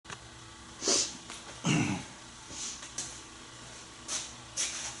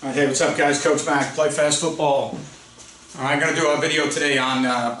Alright, hey, what's up guys? Coach Mac, Play Fast Football. Alright, I'm going to do a video today on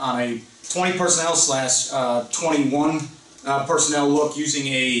a 20 personnel slash 21 personnel look using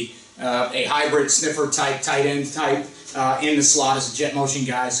a hybrid sniffer type, tight end type in the slot as a jet motion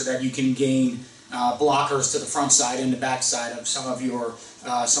guy so that you can gain blockers to the front side and the back side of some of your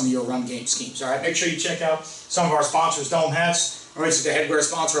run game schemes. Alright, make sure you check out some of our sponsors, Dome Hats. Alright, it's the headwear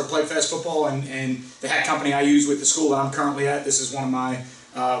sponsor of Play Fast Football and the hat company I use with the school that I'm currently at. This is one of my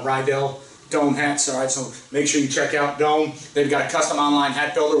Rydell Dome hats. Alright, so make sure you check out Dome. They've got a custom online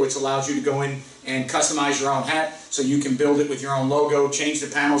hat builder which allows you to go in and customize your own hat so you can build it with your own logo, change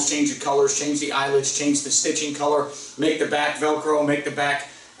the panels, change the colors, change the eyelets, change the stitching color, make the back Velcro, make the back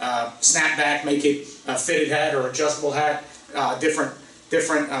snap back, make it a fitted hat or adjustable hat, different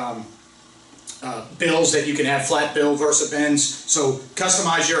bills that you can have, flat bill, Versa bends. So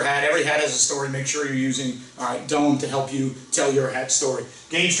customize your hat. Every hat has a story. Make sure you're using Dome to help you tell your hat story.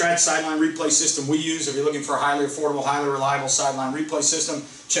 Game Strat sideline replay system we use. If you're looking for a highly affordable, highly reliable sideline replay system,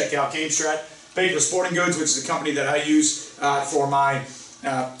 check out Game Strat. Baker Sporting Goods, which is a company that I use for my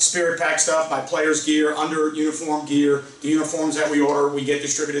Spirit Pack stuff, my players' gear, under uniform gear. The uniforms that we order, we get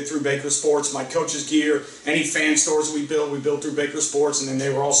distributed through Baker Sports. My coaches' gear, any fan stores we build through Baker Sports, and then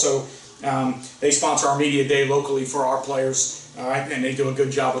they were also they sponsor our media day locally for our players, all right, and they do a good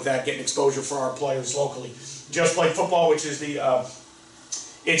job with that, getting exposure for our players locally. JustPlayFB, which is the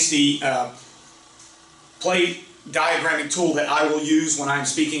play diagramming tool that I will use when I'm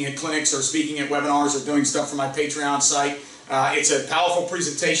speaking at clinics or speaking at webinars or doing stuff for my Patreon site. It's a powerful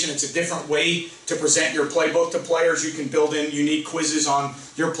presentation. It's a different way to present your playbook to players. You can build in unique quizzes on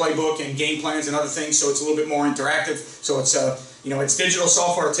your playbook and game plans and other things, so it's a little bit more interactive. So it's it's digital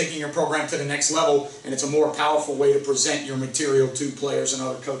software taking your program to the next level, and it's a more powerful way to present your material to players and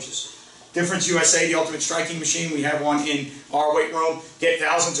other coaches. DifferenceUSA, the ultimate striking machine. We have one in our weight room. Get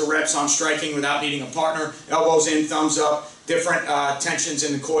thousands of reps on striking without needing a partner. Elbows in, thumbs up, different tensions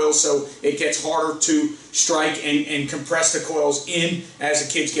in the coils, so it gets harder to strike and compress the coils in as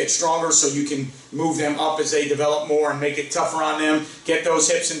the kids get stronger, so you can move them up as they develop more and make it tougher on them. Get those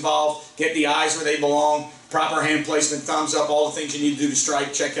hips involved, get the eyes where they belong, proper hand placement, thumbs up, all the things you need to do to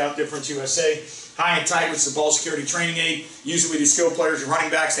strike. Check out DifferenceUSA. HighandTight, which is a ball security training aid. Use it with your skill players, your running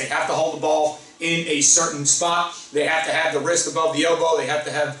backs. They have to hold the ball in a certain spot. They have to have the wrist above the elbow. They have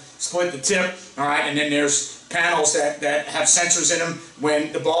to have split the tip. All right, and then there's panels that have sensors in them.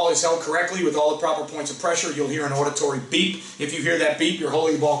 When the ball is held correctly with all the proper points of pressure, you'll hear an auditory beep. If you hear that beep, you're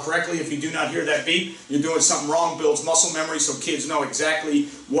holding the ball correctly. If you do not hear that beep, you're doing something wrong. Builds muscle memory so kids know exactly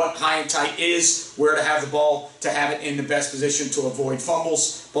what HighandTight is, where to have the ball, to have it in the best position to avoid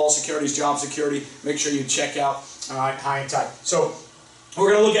fumbles. Ball security is job security. Make sure you check out HighandTight. So what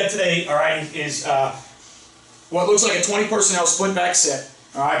we're going to look at today, all right, is what looks like a 20 personnel split back set.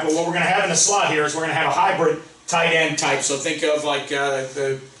 All right, but what we're going to have in the slot here is we're going to have a hybrid tight end type. So think of like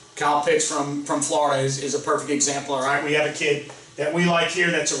the Kyle Pitts from Florida is a perfect example. All right, we have a kid that we like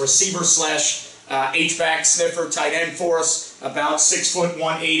here that's a receiver slash H-back sniffer tight end for us, about 6 foot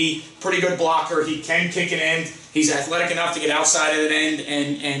 180, pretty good blocker. He can kick an end. He's athletic enough to get outside of an end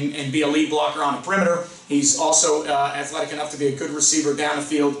and be a lead blocker on the perimeter. He's also athletic enough to be a good receiver down the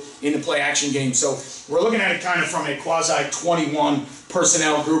field in the play-action game. So we're looking at it kind of from a quasi-21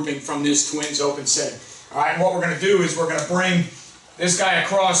 personnel grouping from this Twins open setting. All right, and what we're going to do is we're going to bring this guy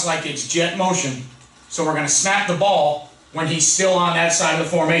across like it's jet motion. So we're going to snap the ball when he's still on that side of the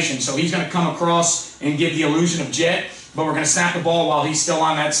formation. So he's going to come across and give the illusion of jet, but we're going to snap the ball while he's still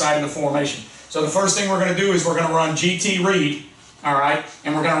on that side of the formation. So the first thing we're going to do is we're going to run GT read, all right,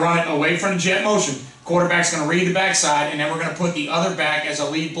 and we're going to run it away from the jet motion. Quarterback's going to read the backside, and then we're going to put the other back as a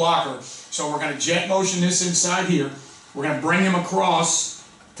lead blocker. So we're going to jet motion this inside here. We're going to bring him across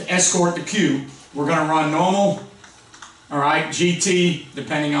to escort the cue. We're going to run normal, all right, GT,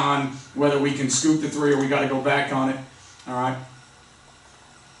 depending on whether we can scoop the three or we got to go back on it, all right.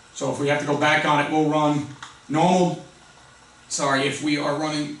 So if we have to go back on it, we'll run normal. Sorry, if we are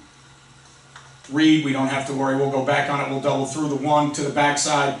running read, we don't have to worry. We'll go back on it. We'll double through the one to the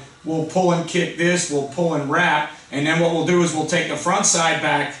backside. We'll pull and kick this. We'll pull and wrap. And then what we'll do is we'll take the front side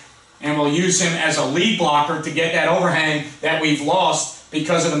back and we'll use him as a lead blocker to get that overhang that we've lost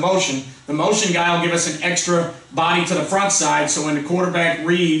because of the motion. The motion guy will give us an extra body to the front side, so when the quarterback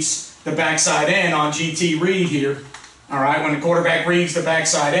reads the backside end on GT read here, all right, when the quarterback reads the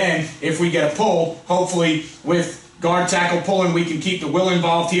backside end, if we get a pull, hopefully with guard tackle pulling, we can keep the will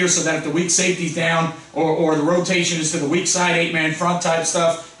involved here so that if the weak safety's down or the rotation is to the weak side, 8-man front type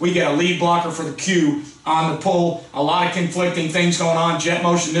stuff, we get a lead blocker for the cue on the pull. A lot of conflicting things going on. Jet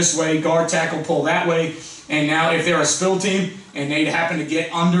motion this way, guard tackle pull that way. And now if they're a spill team and they happen to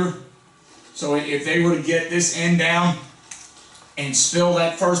get under, so if they were to get this end down and spill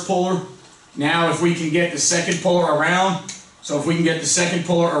that first puller, now if we can get the second puller around, so if we can get the second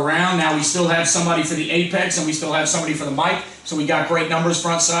puller around, now we still have somebody for the apex and we still have somebody for the mic. So we got great numbers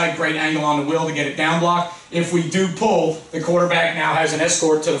front side, great angle on the wheel to get it down block. If we do pull, the quarterback now has an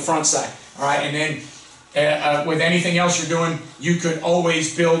escort to the front side. All right, and then with anything else you're doing, you could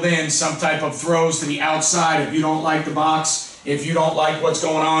always build in some type of throws to the outside if you don't like the box. If you don't like what's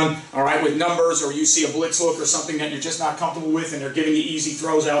going on, all right, with numbers, or you see a blitz look or something that you're just not comfortable with and they're giving you easy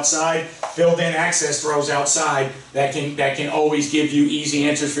throws outside, build in access throws outside that can always give you easy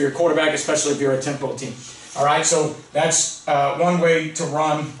answers for your quarterback, especially if you're a tempo team. All right, so that's one way to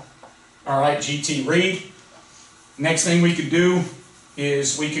run, all right, GT read. Next thing we could do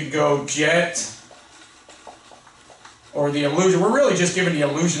is we could go jet or the illusion. We're really just giving the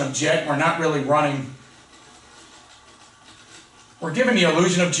illusion of jet. We're not really running. We're given the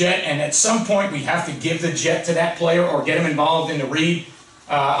illusion of jet, and at some point we have to give the jet to that player or get him involved in the read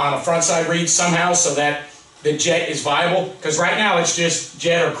on a front side read somehow so that the jet is viable. Because right now it's just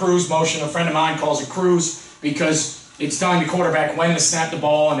jet or cruise motion. A friend of mine calls it cruise because it's telling the quarterback when to snap the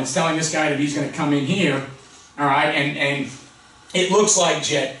ball, and it's telling this guy that he's going to come in here. All right, and it looks like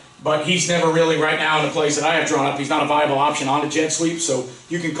jet, but he's never really, right now in the plays that I have drawn up, he's not a viable option on the jet sweep. So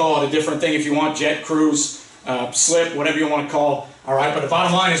you can call it a different thing if you want, jet, cruise, slip, whatever you want to call. All right, but the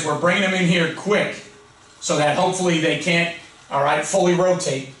bottom line is we're bringing them in here quick so that hopefully they can't, all right, fully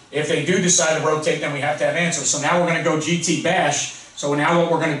rotate. If they do decide to rotate, then we have to have answers. So now we're going to go GT bash. So now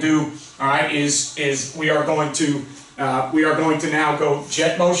what we're going to do, all right, is we are going to now go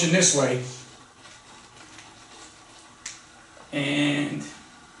jet motion this way, and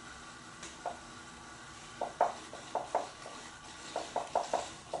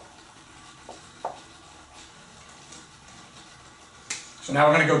so now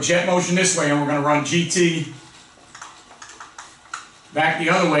we're going to go jet motion this way, and we're going to run GT back the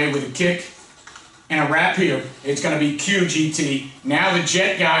other way with a kick and a wrap here. It's going to be QGT. Now the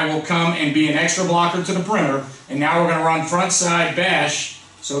jet guy will come and be an extra blocker to the perimeter, and now we're going to run front side bash.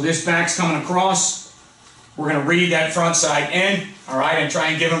 So this back's coming across. We're going to read that front side end, all right, and try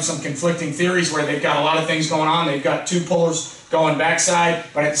and give them some conflicting theories where they've got a lot of things going on. They've got two pullers going backside,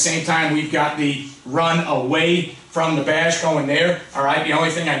 but at the same time we've got the run away from the bash going there. All right, the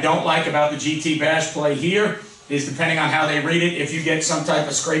only thing I don't like about the GT bash play here is depending on how they read it, if you get some type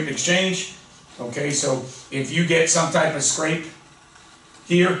of scrape exchange. Okay, so if you get some type of scrape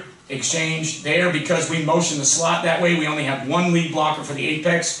here, exchange there, because we motion the slot that way, we only have one lead blocker for the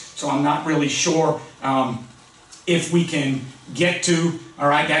apex, so I'm not really sure if we can get to, all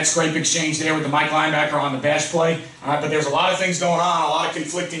right, that scrape exchange there with the Mike linebacker on the bash play. All right, but there's a lot of things going on, a lot of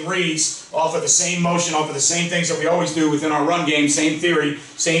conflicting reads off of the same motion, off of the same things that we always do within our run game, same theory,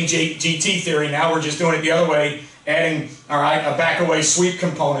 same GT theory. Now we're just doing it the other way, adding, all right, a back away sweep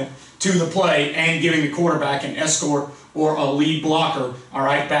component to the play and giving the quarterback an escort or a lead blocker, all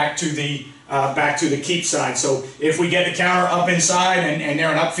right, back to the keep side. So if we get the counter up inside and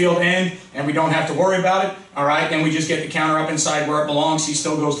they're an upfield end and we don't have to worry about it, all right, then we just get the counter up inside where it belongs. He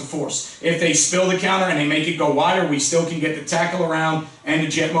still goes to force. If they spill the counter and they make it go wider, we still can get the tackle around and the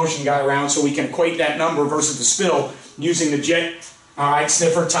jet motion guy around, so we can equate that number versus the spill using the jet, all right,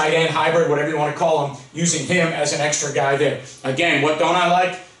 sniffer, tight end, hybrid, whatever you want to call him, using him as an extra guy there. Again, what don't I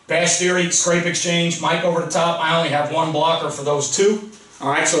like? Bash theory, scrape exchange, Mike over the top. I only have one blocker for those two. All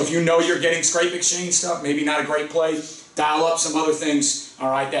right, so if you know you're getting scrape exchange stuff, maybe not a great play, dial up some other things, all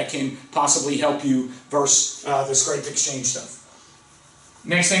right, that can possibly help you versus the scrape exchange stuff.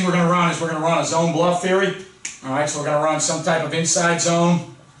 Next thing we're going to run is we're going to run a zone bluff theory. All right, so we're going to run some type of inside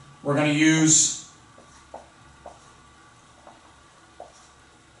zone. We're going to use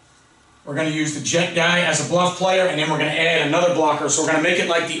the jet guy as a bluff player, and then we're going to add another blocker. So we're going to make it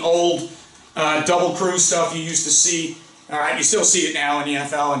like the old double cruise stuff you used to see. All right, you still see it now in the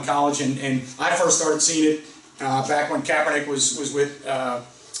NFL and college, and I first started seeing it back when Kaepernick was with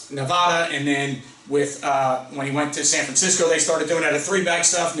Nevada, and then with when he went to San Francisco, they started doing that at three-back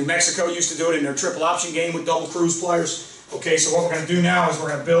stuff. New Mexico used to do it in their triple option game with double cruise players. Okay, so what we're going to do now is we're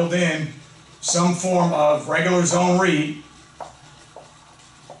going to build in some form of regular zone read.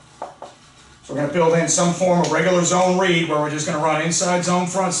 So we're going to build in some form of regular zone read where we're just going to run inside zone,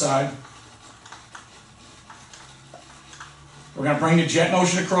 front side. We're going to bring the jet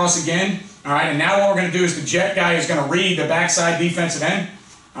motion across again. All right, and now what we're going to do is the jet guy is going to read the backside defensive end.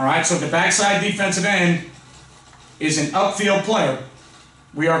 All right, so the backside defensive end is an upfield player.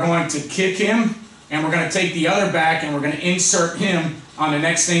 We are going to kick him, and we're going to take the other back, and we're going to insert him on the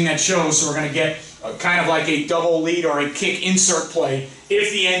next thing that shows. So we're going to get kind of like a double lead or a kick insert play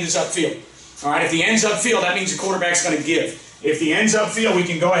if the end is upfield. All right, if the end's upfield, that means the quarterback's going to give. If the end's upfield, we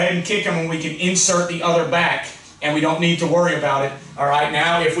can go ahead and kick him and we can insert the other back, and we don't need to worry about it. All right,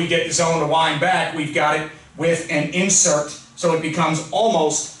 now if we get the zone to wind back, we've got it with an insert, so it becomes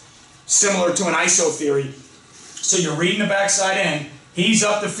almost similar to an ISO theory. So you're reading the backside end, he's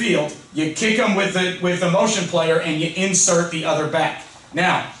up the field, you kick him with the motion player, and you insert the other back.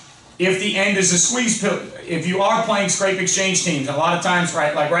 Now, if the end is a squeeze, if you are playing scrape exchange teams, a lot of times,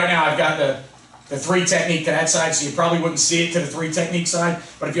 right, like right now I've got the 3 technique to that side, so you probably wouldn't see it to the 3 technique side.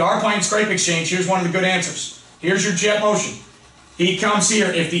 But if you are playing scrape exchange, here's one of the good answers. Here's your jet motion. He comes here.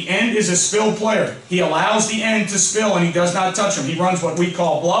 If the end is a spill player, he allows the end to spill and he does not touch him. He runs what we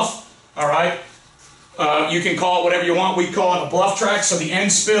call bluff. All right. You can call it whatever you want. We call it a bluff track. So the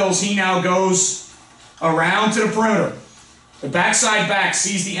end spills. He now goes around to the perimeter. The backside back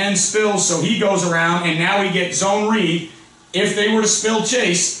sees the end spills, so he goes around, and now we get zone read. If they were to spill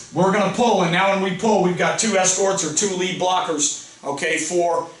chase, we're going to pull, and now when we pull, we've got 2 escorts or 2 lead blockers, okay,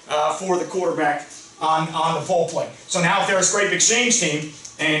 for the quarterback on the pull play. So now if they're a scrape exchange team,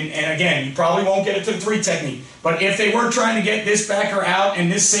 and again, you probably won't get it to the 3 technique, but if they were trying to get this backer out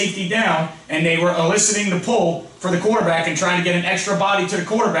and this safety down, and they were eliciting the pull for the quarterback and trying to get an extra body to the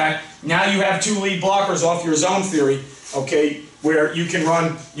quarterback, now you have 2 lead blockers off your zone theory, okay, where you can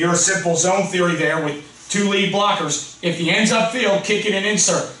run your simple zone theory there with 2 lead blockers. If the end's upfield, kick it and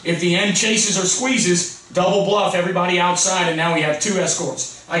insert. If the end chases or squeezes, double bluff everybody outside, and now we have 2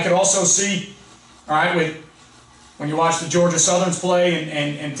 escorts. I could also see, all right, when you watch the Georgia Southerns play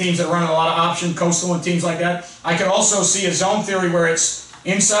and teams that run a lot of option, coastal and teams like that, I could also see a zone theory where it's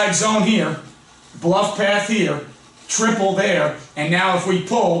inside zone here, bluff path here, triple there, and now if we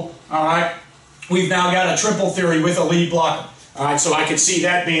pull, all right, we've now got a triple theory with a lead blocker. All right, so I could see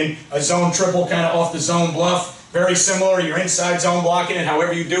that being a zone triple kind of off the zone bluff. Very similar. You're inside zone blocking it,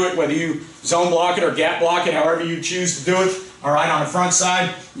 however you do it, whether you zone block it or gap block it, however you choose to do it. All right, on the front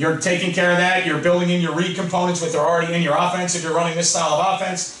side, you're taking care of that. You're building in your read components, which are already in your offense if you're running this style of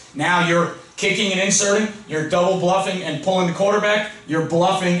offense. Now you're kicking and inserting. You're double bluffing and pulling the quarterback. You're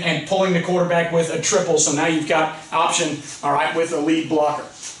bluffing and pulling the quarterback with a triple. So now you've got option, all right, with a lead blocker.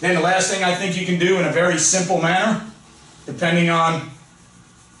 Then the last thing I think you can do in a very simple manner, depending on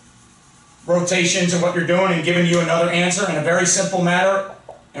rotations and what you're doing and giving you another answer in a very simple matter,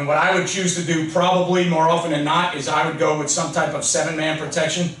 and what I would choose to do probably more often than not is I would go with some type of 7-man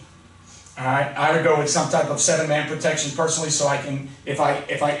protection. All right, I would go with some type of 7-man protection personally, so I can, if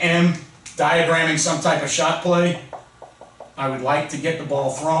I am diagramming some type of shot play, I would like to get the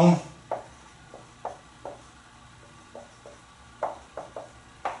ball thrown.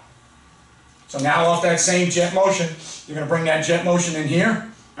 So now off that same jet motion, you're going to bring that jet motion in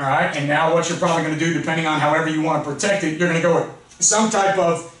here, all right? And now what you're probably going to do, depending on however you want to protect it, you're going to go with some type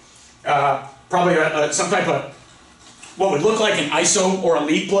of, some type of what would look like an ISO or a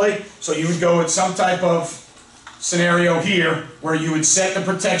lead play. So you would go with some type of scenario here where you would set the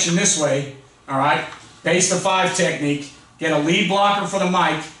protection this way, all right? Base the 5 technique, get a lead blocker for the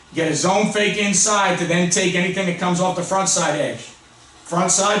mic, get a zone fake inside to then take anything that comes off the front side edge.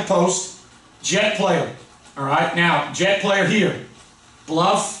 Front side post. Jet player, all right, now jet player here,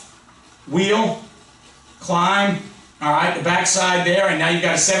 bluff, wheel, climb, all right, the backside there, and now you've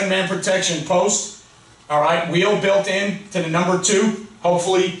got a 7-man protection post, all right, wheel built in to the number 2.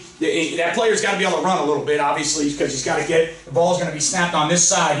 Hopefully, that player's got to be able to run a little bit, obviously, because he's got to get, the ball's going to be snapped on this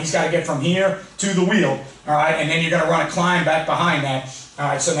side, he's got to get from here to the wheel, all right, and then you're going to run a climb back behind that. All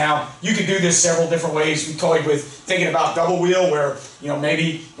right, so now you can do this several different ways. We toyed with thinking about double wheel where, you know,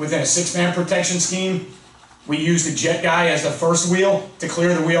 maybe within a 6-man protection scheme, we use the jet guy as the first wheel to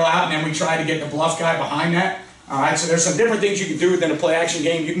clear the wheel out, and then we try to get the bluff guy behind that. All right, so there's some different things you can do within a play action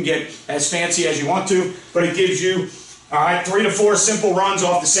game. You can get as fancy as you want to, but it gives you, all right, 3 to 4 simple runs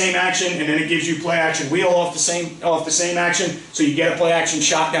off the same action, and then it gives you play action wheel off the same action, so you get a play action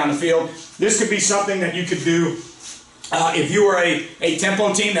shot down the field. This could be something that you could do. If you were a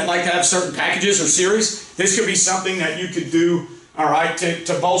tempo team that like to have certain packages or series, this could be something that you could do, all right,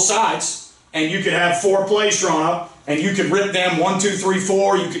 to both sides, and you could have 4 plays drawn up, and you could rip them 1, 2, 3,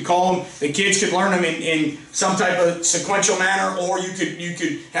 4. You could call them. The kids could learn them in some type of sequential manner, or you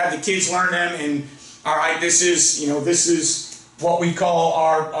could have the kids learn them. And all right, this is what we call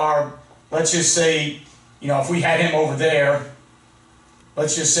our let's just say, if we had him over there,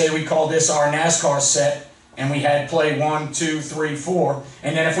 let's just say we call this our NASCAR set. And we had play 1, 2, 3, 4.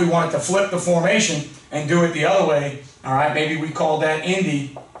 And then if we wanted to flip the formation and do it the other way, all right, maybe we called that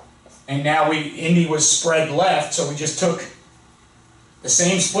Indy. And now Indy was spread left, so we just took the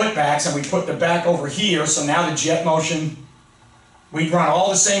same split backs, and we put the back over here, so now the jet motion, we'd run all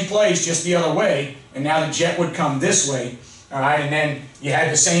the same plays just the other way, and now the jet would come this way, all right, and then you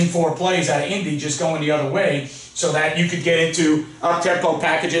had the same 4 plays out of Indy just going the other way, so that you could get into up-tempo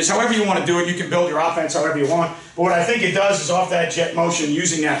packages. However you want to do it, you can build your offense however you want. But what I think it does is off that jet motion,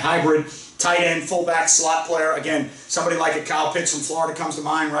 using that hybrid tight end, fullback, slot player. Again, somebody like a Kyle Pitts from Florida comes to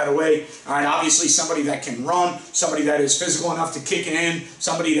mind right away. All right, obviously somebody that can run, somebody that is physical enough to kick it in,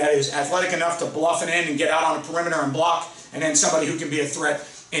 somebody that is athletic enough to bluff it in and get out on the perimeter and block, and then somebody who can be a threat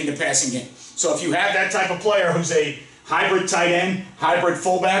in the passing game. So if you have that type of player who's a hybrid tight end, hybrid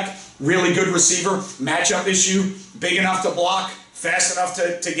fullback, really good receiver, matchup issue, big enough to block, fast enough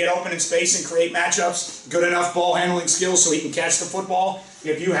to get open in space and create matchups, good enough ball handling skills so he can catch the football.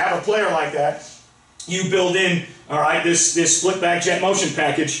 If you have a player like that, you build in, all right, this split back jet motion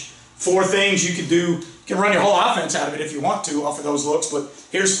package. 4 things you can do. You can run your whole offense out of it if you want to off of those looks, but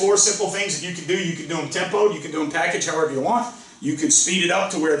here's 4 simple things that you can do. You can do them tempoed, you can do them package however you want. You could speed it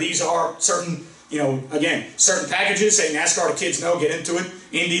up to where these are certain, again, certain packages. Say NASCAR, the kids know, get into it.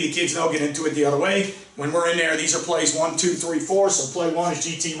 Indy, the kids know, get into it the other way. When we're in there, these are plays 1, 2, 3, 4. So play 1 is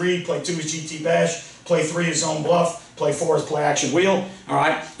GT read, play 2 is GT bash, play 3 is zone bluff, play 4 is play action wheel. All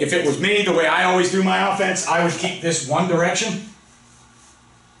right. If it was me, the way I always do my offense, I would keep this one direction.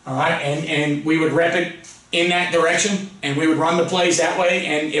 All right, and we would rep it in that direction, and we would run the plays that way.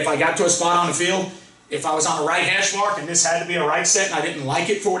 And if I got to a spot on the field, if I was on the right hash mark and this had to be a right set and I didn't like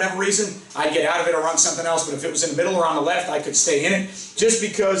it for whatever reason, I'd get out of it or run something else. But if it was in the middle or on the left, I could stay in it. Just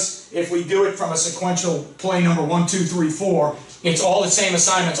because if we do it from a sequential play number 1, 2, 3, 4, it's all the same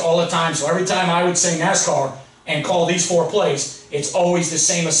assignments all the time. So every time I would say NASCAR and call these 4 plays, it's always the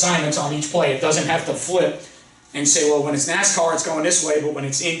same assignments on each play. It doesn't have to flip and say, well, when it's NASCAR, it's going this way, but when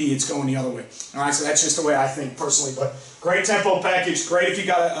it's Indy, it's going the other way. All right, so that's just the way I think personally. But great tempo package, great if you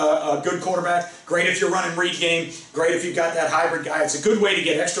got a good quarterback, great if you're running read game, great if you've got that hybrid guy. It's a good way to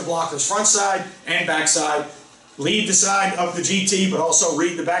get extra blockers front side and back side. Lead the side of the GT, but also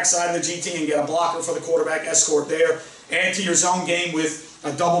read the back side of the GT and get a blocker for the quarterback escort there. Add to your zone game with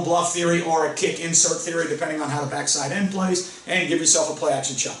a double bluff theory or a kick insert theory, depending on how the backside end plays, and give yourself a play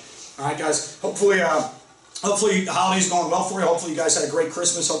action shot. All right, guys, hopefully the holiday's going well for you. Hopefully you guys had a great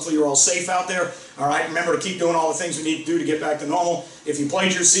Christmas. Hopefully you're all safe out there. All right, remember to keep doing all the things we need to do to get back to normal. If you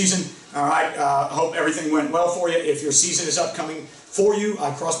played your season, all right, I hope everything went well for you. If your season is upcoming for you,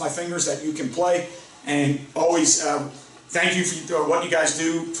 I cross my fingers that you can play. And always thank you for what you guys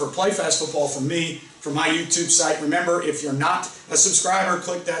do for Play Fast Football for me, for my YouTube site. Remember, if you're not a subscriber,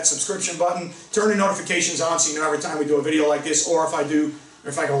 click that subscription button. Turn the notifications on so you know every time we do a video like this, or if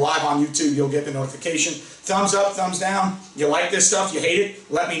I go live on YouTube, you'll get the notification. Thumbs up, thumbs down. You like this stuff, you hate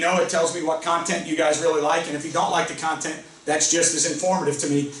it, let me know. It tells me what content you guys really like. And if you don't like the content, that's just as informative to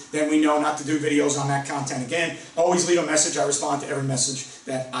me. Then we know not to do videos on that content again. Always leave a message. I respond to every message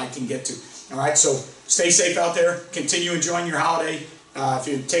that I can get to. All right, so stay safe out there. Continue enjoying your holiday. If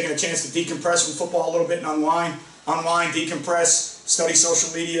you're taking a chance to decompress from football a little bit and unwind, decompress, study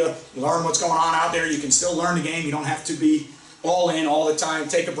social media, learn what's going on out there. You can still learn the game. You don't have to be all in all the time.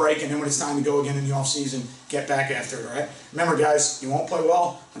 Take a break, and then when it's time to go again in the off season, get back after it, all right? Remember, guys, you won't play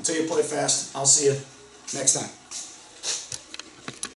well until you play fast. I'll see you next time.